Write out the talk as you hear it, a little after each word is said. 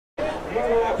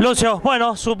Lucio,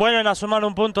 bueno, vuelven a sumar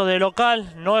un punto de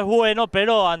local, no es bueno,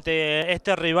 pero ante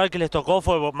este rival que les tocó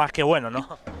fue más que bueno, ¿no?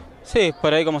 Sí,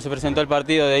 por ahí como se presentó el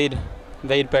partido de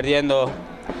ir perdiendo,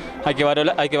 hay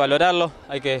que valorarlo,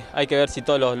 hay que ver si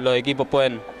todos los equipos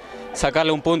pueden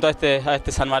sacarle un punto a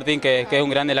este San Martín que es un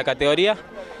grande de la categoría.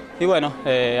 Y bueno,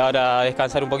 ahora a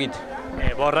descansar un poquito.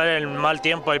 Borrar el mal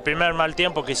tiempo, el primer mal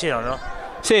tiempo que hicieron, ¿no?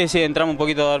 Sí, entramos un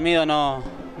poquito dormidos, no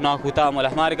ajustábamos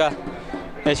las marcas.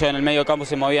 Ellos en el medio campo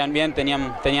se movían bien,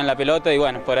 tenían la pelota y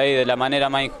bueno, por ahí de la manera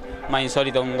más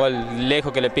insólita, un gol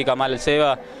lejos que le pica mal el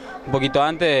Seba, un poquito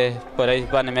antes, por ahí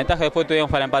van en ventaja, después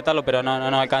tuvimos para empatarlo, pero no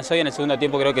nos alcanzó y en el segundo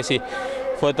tiempo creo que sí,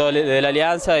 fue todo de la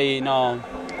Alianza y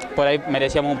por ahí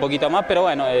merecíamos un poquito más, pero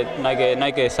bueno, no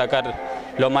hay que sacar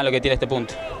lo malo que tiene este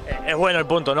punto. Es bueno el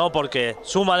punto, ¿no? Porque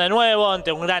suma de nuevo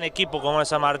ante un gran equipo como es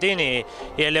San Martín y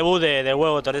el debut de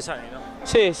Huevo Torresani, ¿no?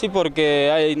 Sí,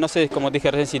 porque hay, no sé, como te dije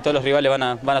recién, si todos los rivales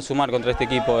van a sumar contra este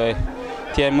equipo.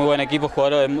 Tienen muy buen equipo,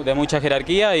 jugadores de mucha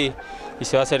jerarquía y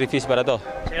se va a hacer difícil para todos.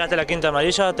 Llegaste a la quinta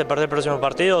amarilla, te perdés el próximo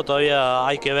partido, todavía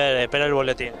hay que ver, esperar el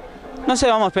boletín. No sé,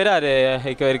 vamos a esperar,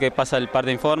 hay que ver qué pasa el parte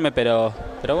de informe, pero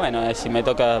bueno, si me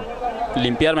toca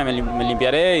limpiarme, me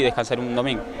limpiaré y descansar un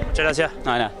domingo. Muchas gracias.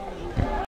 No, nada.